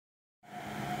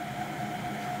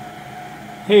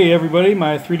Hey everybody,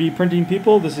 my 3D printing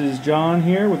people, this is John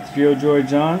here with GeoJoy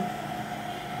John.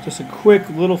 Just a quick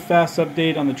little fast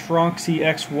update on the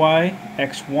TronXY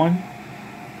X1.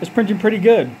 It's printing pretty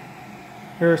good.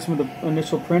 Here are some of the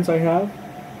initial prints I have.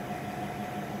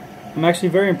 I'm actually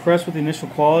very impressed with the initial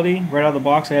quality. Right out of the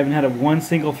box I haven't had one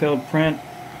single failed print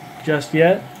just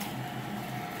yet.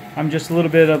 I'm just a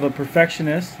little bit of a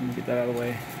perfectionist. Let me get that out of the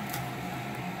way.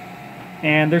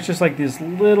 And there's just like this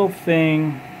little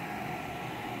thing,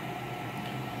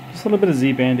 just a little bit of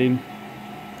Z-banding.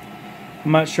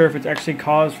 I'm not sure if it's actually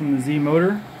caused from the Z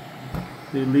motor,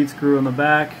 the lead screw on the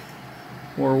back,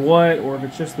 or what, or if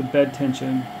it's just the bed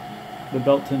tension, the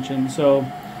belt tension. So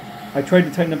I tried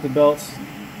to tighten up the belts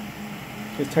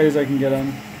as tight as I can get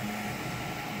them,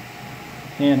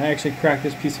 and I actually cracked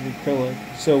this piece of acrylic.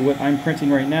 So what I'm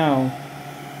printing right now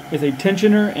is a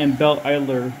tensioner and belt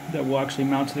idler that will actually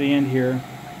mount to the end here.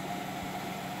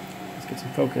 Let's get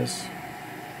some focus.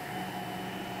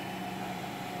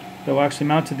 That will actually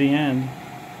mount to the end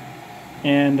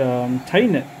and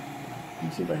tighten it. Let me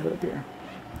see if I have it up here.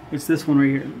 It's this one right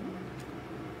here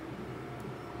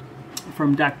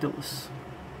from Dactylus.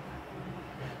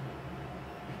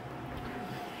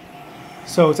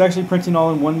 So it's actually printing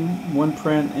all in one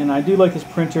print, and I do like this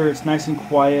printer. It's nice and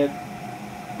quiet.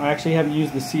 I actually haven't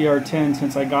used the CR10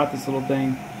 since I got this little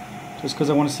thing, just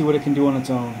because I want to see what it can do on its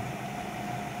own.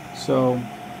 So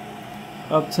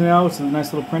up to now, it's a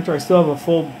nice little printer. I still have a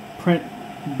full print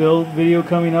build video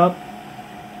coming up,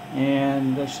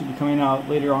 and that should be coming out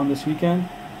later on this weekend.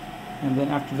 And then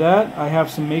after that, I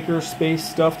have some maker space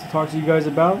stuff to talk to you guys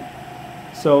about.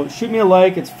 So shoot me a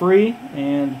like. It's free,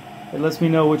 and it lets me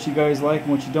know what you guys like and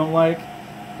what you don't like.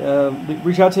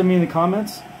 Reach out to me in the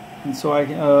comments, and so I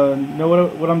know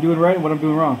what I'm doing right and what I'm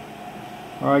doing wrong.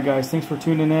 Alright guys, thanks for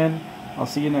tuning in. I'll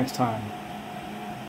see you next time.